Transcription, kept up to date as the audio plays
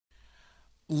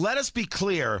let us be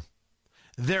clear.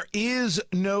 There is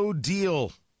no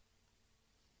deal.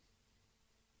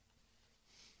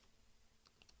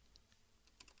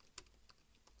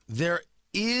 There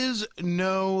is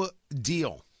no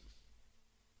deal.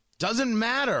 Doesn't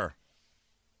matter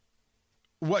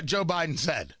what Joe Biden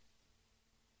said.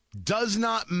 Does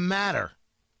not matter.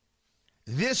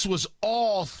 This was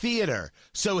all theater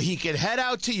so he could head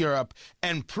out to Europe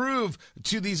and prove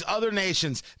to these other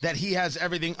nations that he has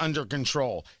everything under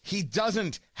control. He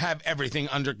doesn't have everything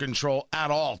under control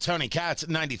at all. Tony Katz,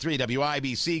 93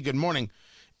 WIBC. Good morning.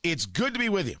 It's good to be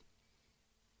with you.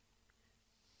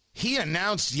 He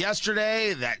announced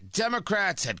yesterday that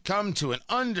Democrats had come to an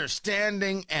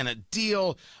understanding and a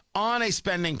deal on a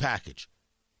spending package.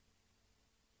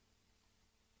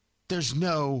 There's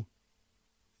no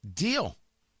deal.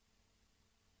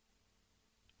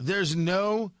 There's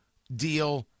no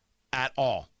deal at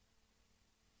all.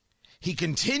 He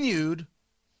continued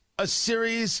a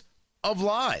series of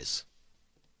lies.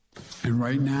 And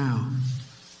right now,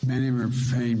 many of them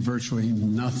are paying virtually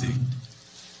nothing.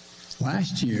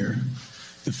 Last year,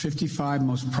 the 55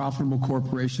 most profitable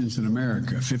corporations in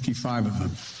America, 55 of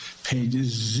them, paid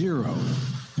zero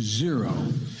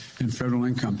in federal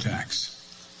income tax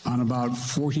on about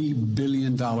 $40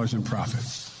 billion in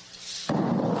profits.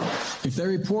 If they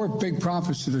report big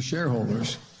profits to their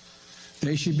shareholders,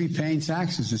 they should be paying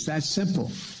taxes. It's that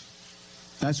simple.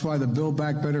 That's why the Build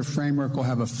Back Better framework will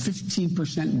have a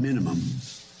 15% minimum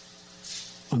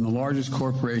on the largest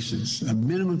corporations, a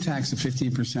minimum tax of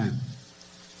 15%.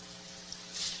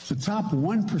 The top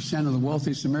 1% of the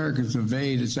wealthiest Americans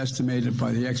evade, it's estimated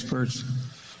by the experts,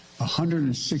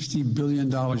 $160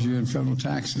 billion a year in federal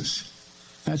taxes.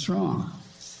 That's wrong.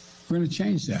 We're going to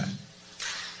change that.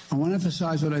 I want to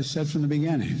emphasize what I said from the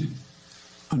beginning.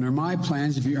 Under my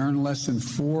plans, if you earn less than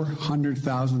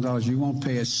 $400,000, you won't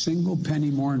pay a single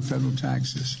penny more in federal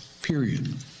taxes,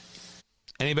 period.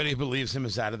 Anybody who believes him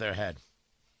is out of their head.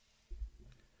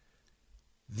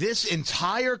 This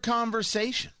entire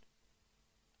conversation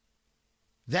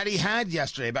that he had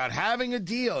yesterday about having a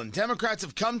deal and Democrats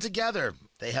have come together.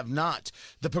 They have not.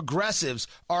 The progressives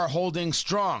are holding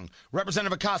strong.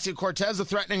 Representative Ocasio-Cortez is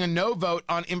threatening a no vote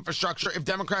on infrastructure if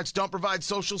Democrats don't provide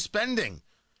social spending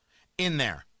in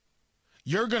there.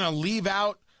 You're going to leave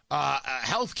out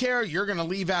health care. You're going to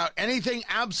leave out anything?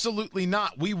 Absolutely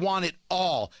not. We want it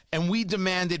all, and we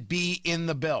demand it be in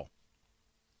the bill.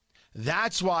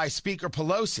 That's why Speaker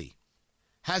Pelosi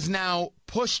has now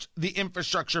pushed the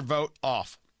infrastructure vote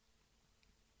off.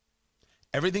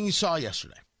 Everything you saw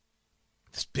yesterday,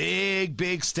 this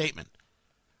big statement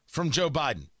from Joe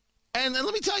Biden. And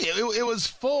let me tell you, it was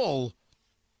full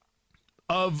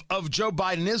of Joe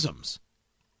Biden-isms.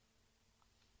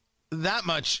 That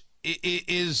much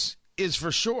is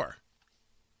for sure.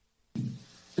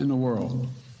 In the world.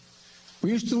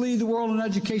 We used to lead the world in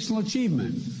educational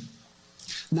achievement.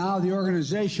 Now the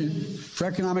Organization for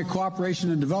Economic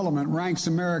Cooperation and Development ranks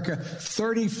America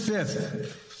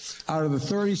 35th out of the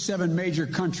 37 major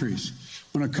countries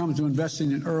when it comes to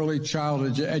investing in early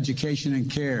childhood education and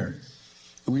care.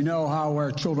 And we know how our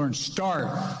children start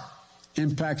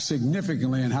impacts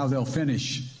significantly on how they'll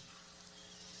finish.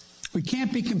 We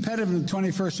can't be competitive in the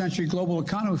 21st century global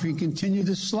economy if we continue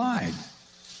to slide.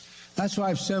 That's why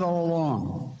I've said all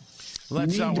along.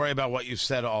 Let's not worry about what you've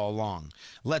said all along.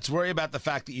 Let's worry about the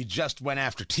fact that you just went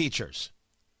after teachers.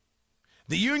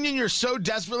 The union you're so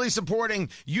desperately supporting,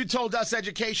 you told us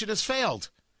education has failed.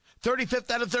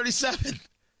 35th out of 37.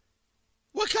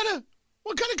 What kind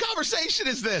of conversation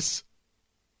is this?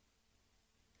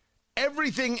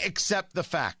 Everything except the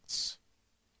facts.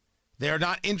 They are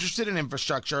not interested in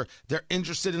infrastructure. They're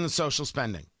interested in the social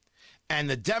spending. And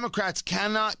the Democrats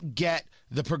cannot get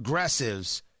the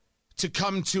progressives to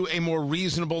come to a more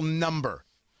reasonable number.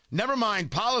 Never mind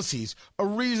policies, a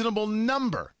reasonable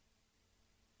number.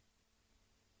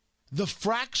 The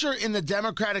fracture in the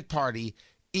Democratic Party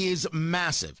is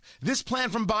massive. This plan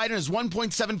from Biden is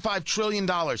 $1.75 trillion,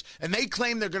 and they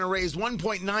claim they're going to raise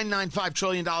 $1.995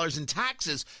 trillion in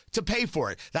taxes to pay for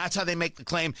it. That's how they make the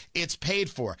claim it's paid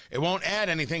for. It won't add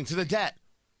anything to the debt.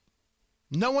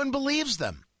 No one believes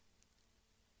them.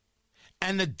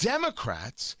 And the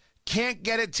Democrats can't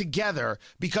get it together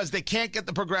because they can't get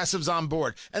the progressives on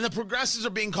board. And the progressives are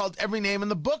being called every name in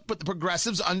the book, but the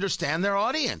progressives understand their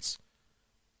audience.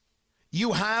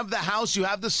 You have the House, you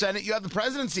have the Senate, you have the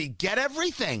presidency. Get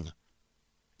everything.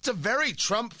 It's a very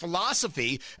Trump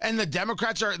philosophy, and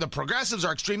the progressives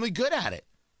are extremely good at it.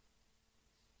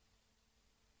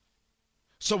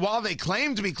 So while they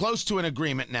claim to be close to an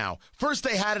agreement now, first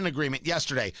they had an agreement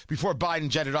yesterday before Biden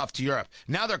jetted off to Europe.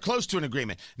 Now they're close to an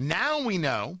agreement. Now we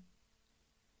know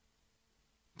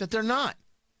that they're not.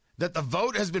 That the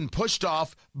vote has been pushed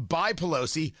off by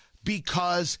Pelosi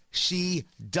because she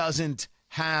doesn't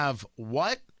have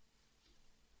what?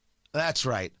 That's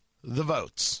right, the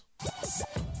votes.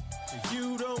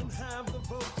 You don't have the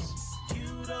votes.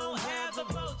 You don't have the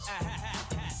votes.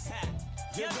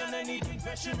 You're gonna need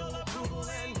congressional approval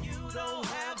and you don't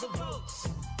have the votes.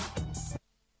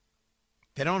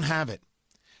 They don't have it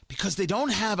because they don't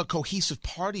have a cohesive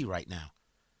party right now.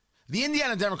 The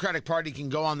Indiana Democratic Party can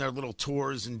go on their little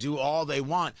tours and do all they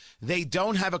want. They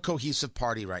don't have a cohesive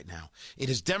party right now. It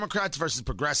is Democrats versus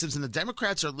progressives, and the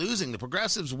Democrats are losing. The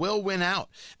progressives will win out.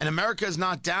 And America is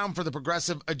not down for the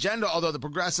progressive agenda, although the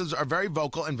progressives are very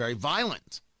vocal and very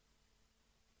violent.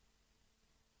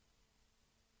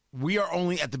 We are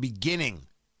only at the beginning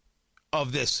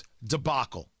of this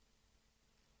debacle.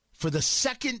 For the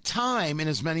second time in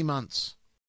as many months.